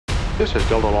This is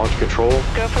Delta Launch Control.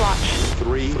 Go for launch.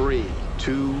 3,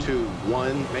 2,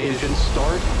 1. Engine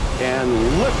start and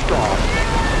liftoff.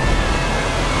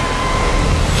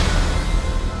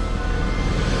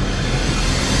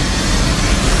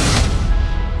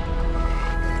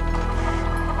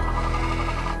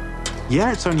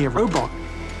 Yeah, it's only a robot,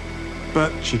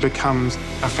 but she becomes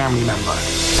a family member.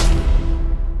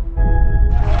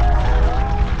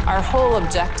 Our whole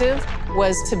objective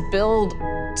was to build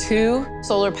 2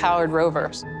 solar-powered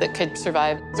rovers that could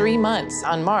survive 3 months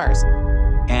on Mars.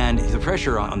 And the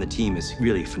pressure on the team is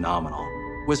really phenomenal.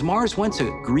 Was Mars once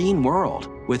a green world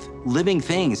with living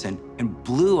things and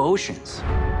blue oceans?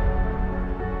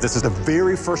 This is the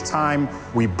very first time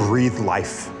we breathe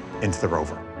life into the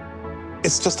rover.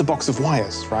 It's just a box of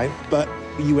wires, right? But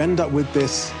you end up with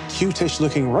this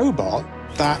cute-ish-looking robot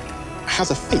that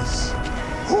has a face.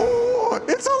 Oh,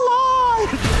 it's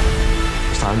alive!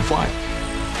 It's time to fly.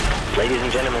 Ladies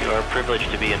and gentlemen, you are privileged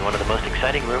to be in one of the most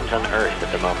exciting rooms on Earth at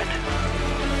the moment.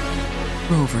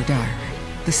 Rover diary.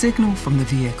 The signal from the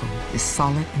vehicle is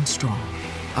solid and strong.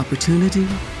 Opportunity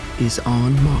is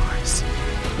on Mars.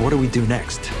 What do we do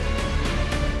next?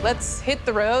 Let's hit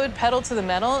the road, pedal to the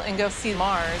metal, and go see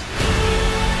Mars.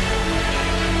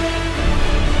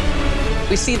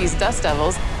 We see these dust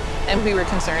devils, and we were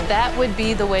concerned that would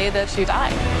be the way that she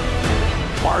died.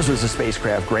 Mars was a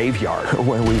spacecraft graveyard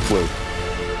when we flew.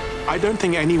 I don't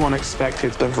think anyone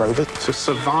expected the rover to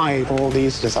survive all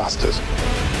these disasters.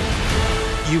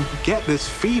 You get this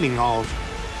feeling of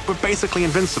we're basically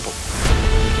invincible.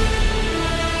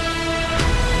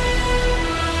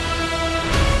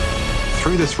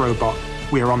 Through this robot,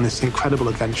 we are on this incredible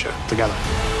adventure together.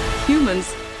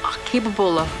 Humans are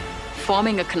capable of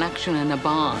forming a connection and a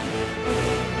bond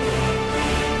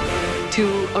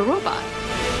to a robot.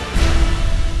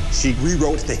 She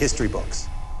rewrote the history books.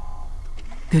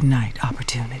 Good night,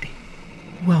 Opportunity.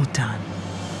 Well done.